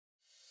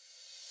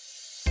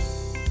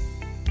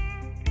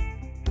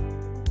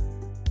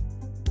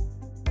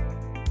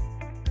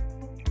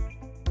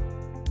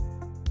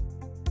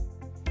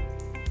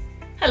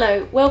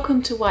Hello,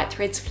 welcome to White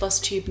Threads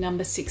FlossTube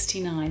number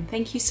 69.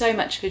 Thank you so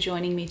much for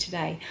joining me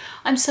today.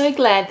 I'm so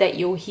glad that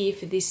you're here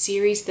for this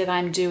series that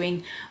I'm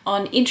doing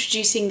on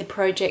introducing the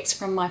projects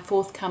from my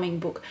forthcoming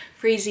book,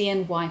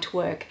 Frisian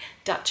Whitework,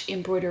 Dutch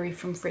Embroidery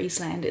from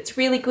Friesland. It's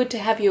really good to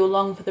have you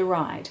along for the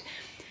ride.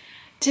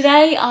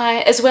 Today,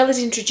 as well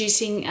as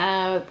introducing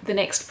the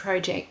next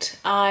project,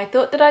 I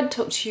thought that I'd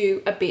talk to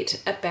you a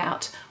bit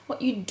about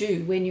what you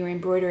do when you're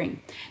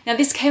embroidering. Now,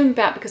 this came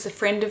about because a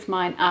friend of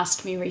mine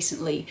asked me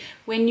recently,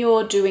 when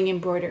you're doing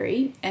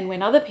embroidery and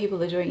when other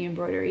people are doing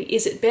embroidery,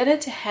 is it better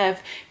to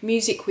have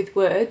music with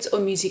words or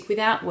music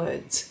without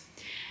words?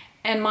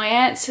 And my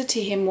answer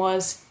to him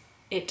was,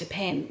 it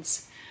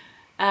depends.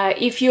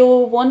 If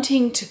you're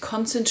wanting to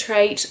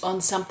concentrate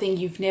on something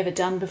you've never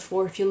done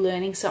before, if you're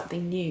learning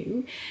something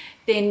new,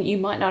 then you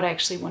might not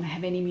actually want to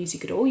have any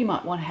music at all. You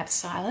might want to have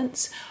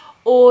silence,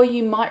 or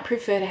you might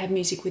prefer to have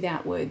music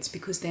without words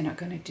because they're not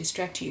going to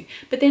distract you.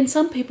 But then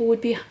some people would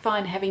be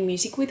fine having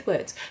music with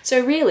words.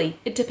 So really,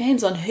 it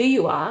depends on who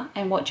you are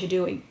and what you're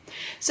doing.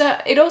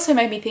 So it also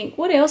made me think,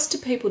 what else do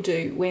people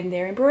do when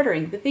they're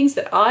embroidering? The things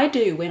that I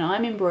do when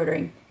I'm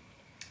embroidering,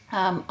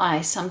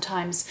 I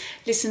sometimes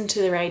listen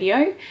to the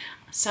radio,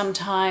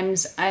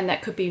 sometimes, and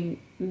that could be,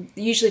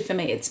 usually for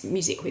me, it's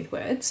music with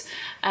words.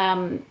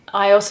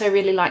 I also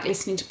really like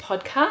listening to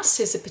podcasts.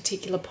 There's a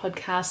particular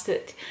podcast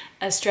that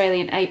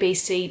Australian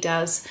ABC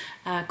does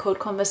called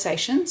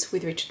Conversations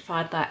with Richard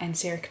Fidler and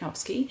Sarah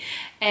Knofsky.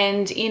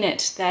 And in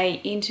it,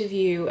 they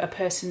interview a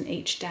person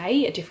each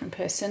day, a different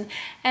person,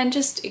 and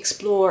just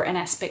explore an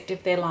aspect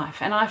of their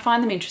life. And I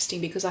find them interesting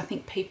because I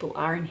think people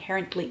are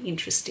inherently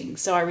interesting.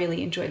 So I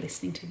really enjoy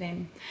listening to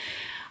them.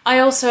 I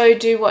also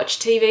do watch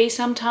TV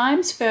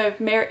sometimes. For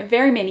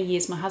very many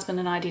years, my husband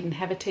and I didn't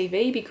have a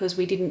TV because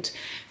we didn't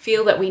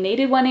feel that we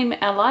needed one in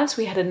our lives.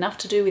 We had enough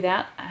to do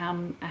without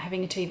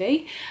having a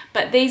TV.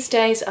 But these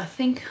days, I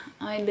think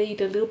I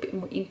need a little bit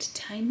more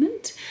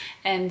entertainment.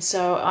 And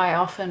so I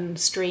often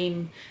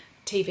stream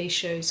TV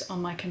shows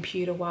on my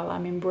computer while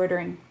I'm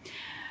embroidering.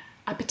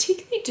 I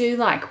particularly do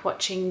like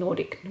watching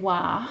Nordic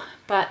noir,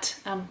 but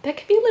that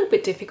can be a little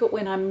bit difficult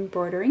when I'm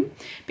embroidering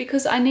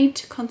because I need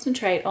to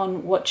concentrate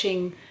on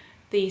watching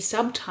the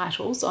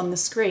subtitles on the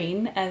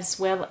screen as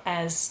well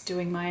as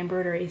doing my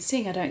embroidery,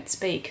 seeing I don't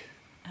speak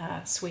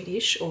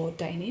Swedish or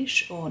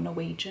Danish or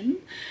Norwegian.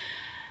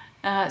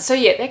 So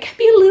yeah, that can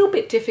be a little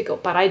bit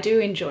difficult, but I do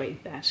enjoy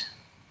that.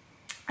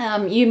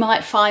 You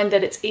might find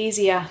that it's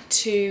easier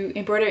to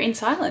embroider in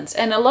silence,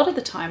 and a lot of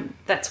the time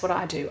that's what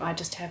I do. I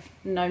just have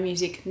no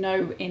music,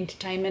 no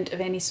entertainment of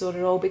any sort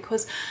at all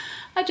because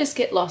I just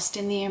get lost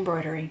in the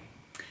embroidery.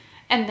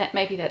 And that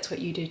maybe that's what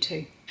you do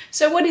too.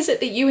 So what is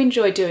it that you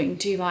enjoy doing?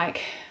 Do you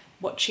like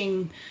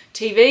watching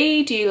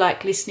TV? Do you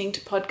like listening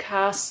to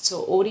podcasts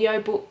or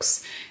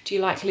audiobooks? Do you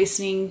like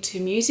listening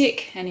to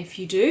music? And if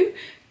you do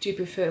you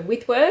prefer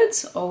with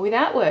words or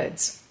without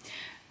words?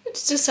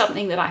 It's just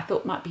something that I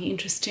thought might be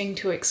interesting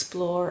to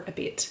explore a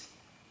bit.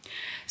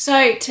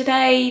 So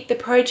today, the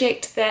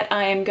project that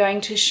I am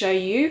going to show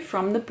you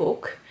from the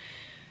book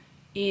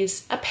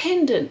is a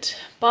pendant.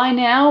 By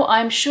now,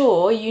 I'm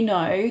sure you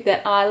know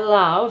that I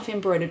love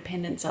embroidered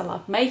pendants. I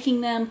love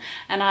making them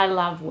and I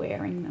love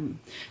wearing them.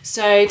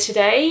 So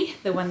today,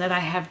 the one that I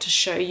have to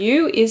show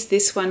you is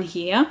this one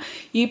here.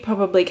 You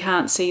probably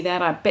can't see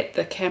that. I bet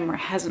the camera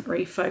hasn't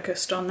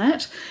refocused on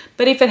that.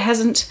 But if it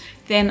hasn't,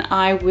 then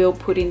I will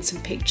put in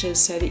some pictures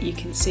so that you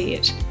can see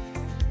it.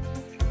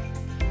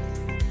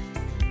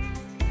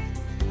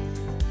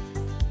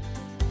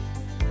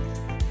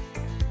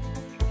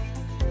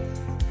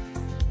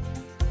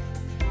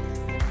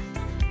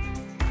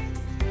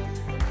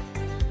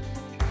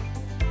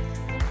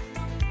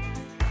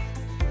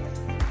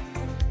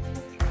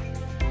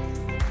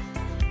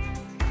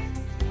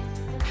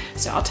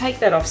 So I'll take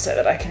that off so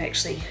that I can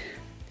actually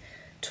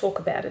talk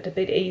about it a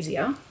bit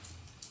easier.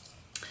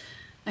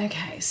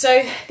 Okay,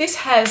 so this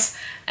has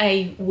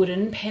a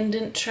wooden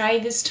pendant tray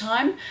this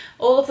time.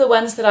 All of the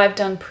ones that I've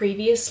done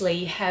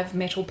previously have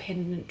metal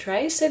pendant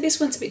trays, so this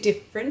one's a bit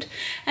different,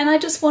 and I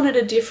just wanted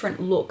a different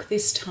look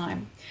this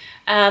time.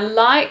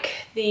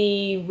 Like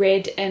the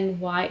red and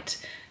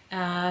white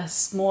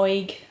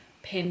Smoig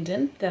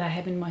pendant that I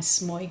have in my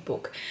Smoig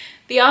book,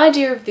 the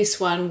idea of this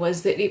one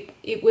was that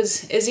it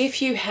was as if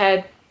you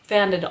had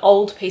found an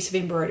old piece of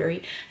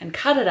embroidery and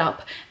cut it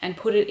up and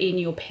put it in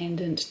your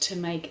pendant to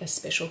make a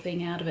special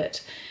thing out of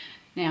it.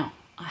 Now,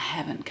 I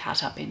haven't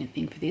cut up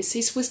anything for this.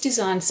 This was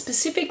designed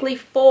specifically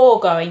for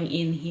going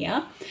in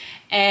here,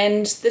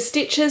 and the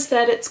stitches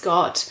that it's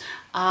got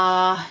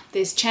are,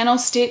 there's channel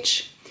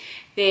stitch,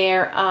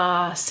 there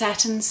are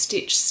satin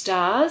stitch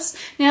stars.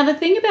 Now the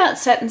thing about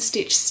satin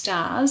stitch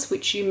stars,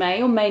 which you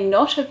may or may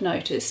not have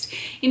noticed,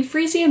 in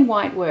Frisian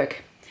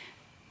Whitework,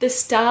 the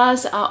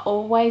stars are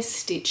always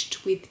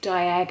stitched with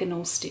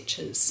diagonal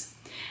stitches.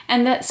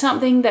 And that's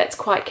something that's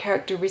quite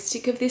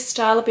characteristic of this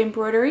style of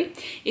embroidery.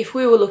 If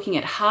we were looking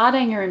at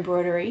hardanger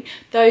embroidery,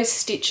 those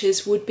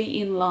stitches would be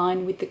in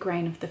line with the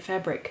grain of the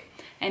fabric.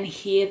 And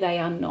here they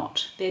are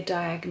not, they're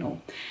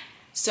diagonal.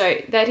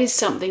 So that is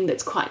something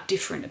that's quite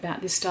different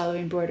about this style of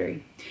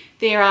embroidery.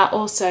 There are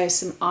also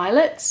some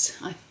eyelets.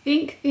 I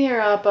think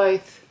there are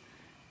both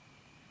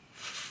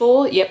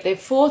they're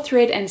 4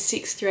 thread and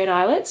 6 thread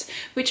eyelets,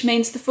 which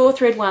means the 4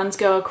 thread ones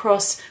go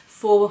across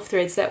 4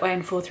 threads that way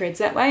and 4 threads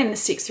that way, and the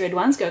 6 thread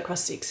ones go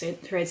across 6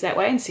 threads that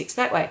way and 6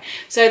 that way.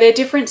 So they're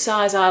different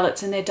size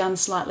eyelets and they're done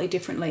slightly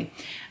differently.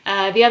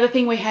 The other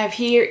thing we have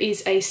here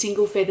is a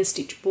single feather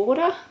stitch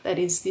border, that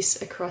is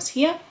this across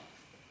here.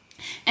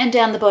 And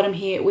down the bottom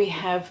here we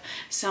have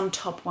some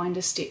top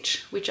winder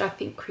stitch, which I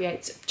think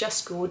creates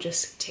just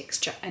gorgeous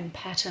texture and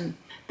pattern.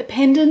 The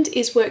pendant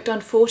is worked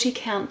on 40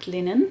 count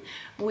linen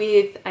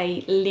with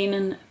a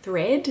linen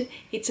thread.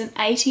 It's an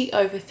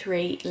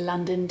 80/3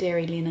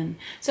 Londonderry linen.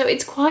 So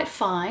it's quite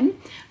fine,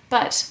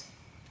 but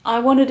I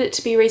wanted it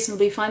to be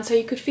reasonably fine so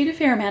you could fit a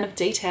fair amount of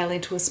detail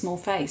into a small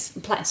place.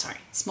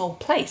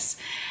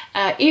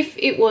 If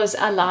it was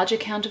a larger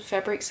count of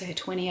fabric, say a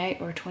 28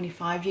 or a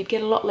 25, you'd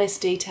get a lot less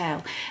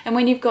detail. And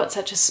when you've got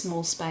such a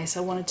small space,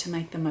 I wanted to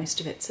make the most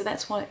of it. So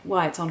that's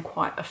why it's on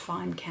quite a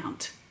fine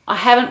count. I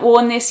haven't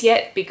worn this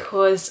yet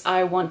because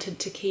I wanted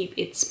to keep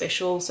it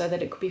special so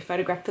that it could be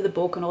photographed for the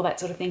book and all that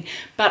sort of thing,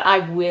 but I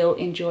will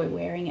enjoy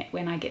wearing it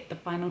when I get the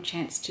final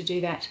chance to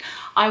do that.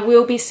 I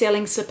will be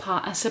selling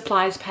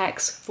supplies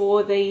packs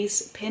for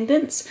these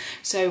pendants,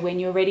 so when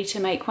you're ready to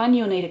make one,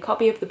 you'll need a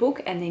copy of the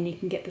book and then you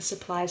can get the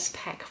supplies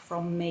pack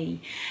from me.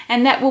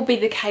 And that will be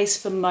the case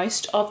for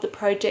most of the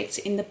projects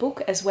in the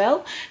book as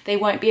well. They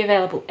won't be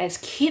available as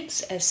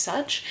kits as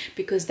such,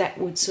 because that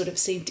would sort of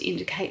seem to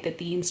indicate that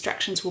the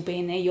instructions will be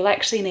in there. You'll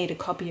actually need a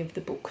copy of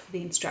the book for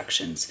the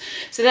instructions.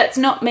 So that's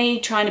not me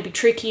trying to be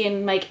tricky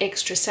and make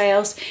extra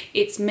sales.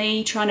 It's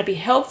me trying to be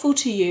helpful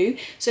to you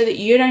so that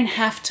you don't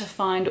have to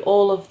find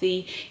all of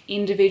the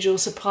individual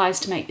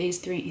supplies to make these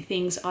 3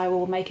 things. I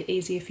will make it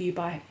easier for you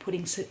by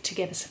putting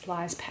together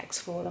supplies packs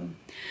for them.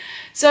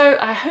 So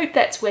I hope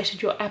that's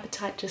whetted your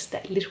appetite just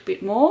that little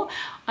bit more.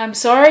 I'm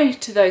sorry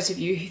to those of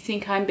you who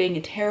think I'm being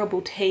a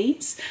terrible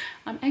tease.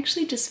 I'm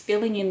actually just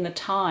filling in the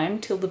time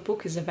till the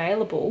book is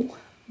available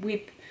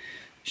with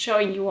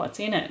showing you what's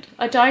in it.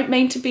 I don't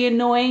mean to be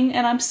annoying,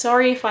 and I'm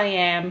sorry if I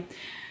am,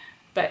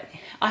 but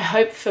I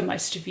hope for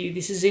most of you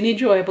this is an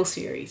enjoyable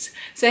series.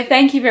 So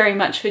thank you very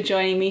much for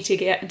joining me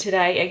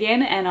today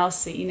again, and I'll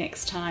see you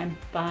next time.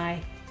 Bye.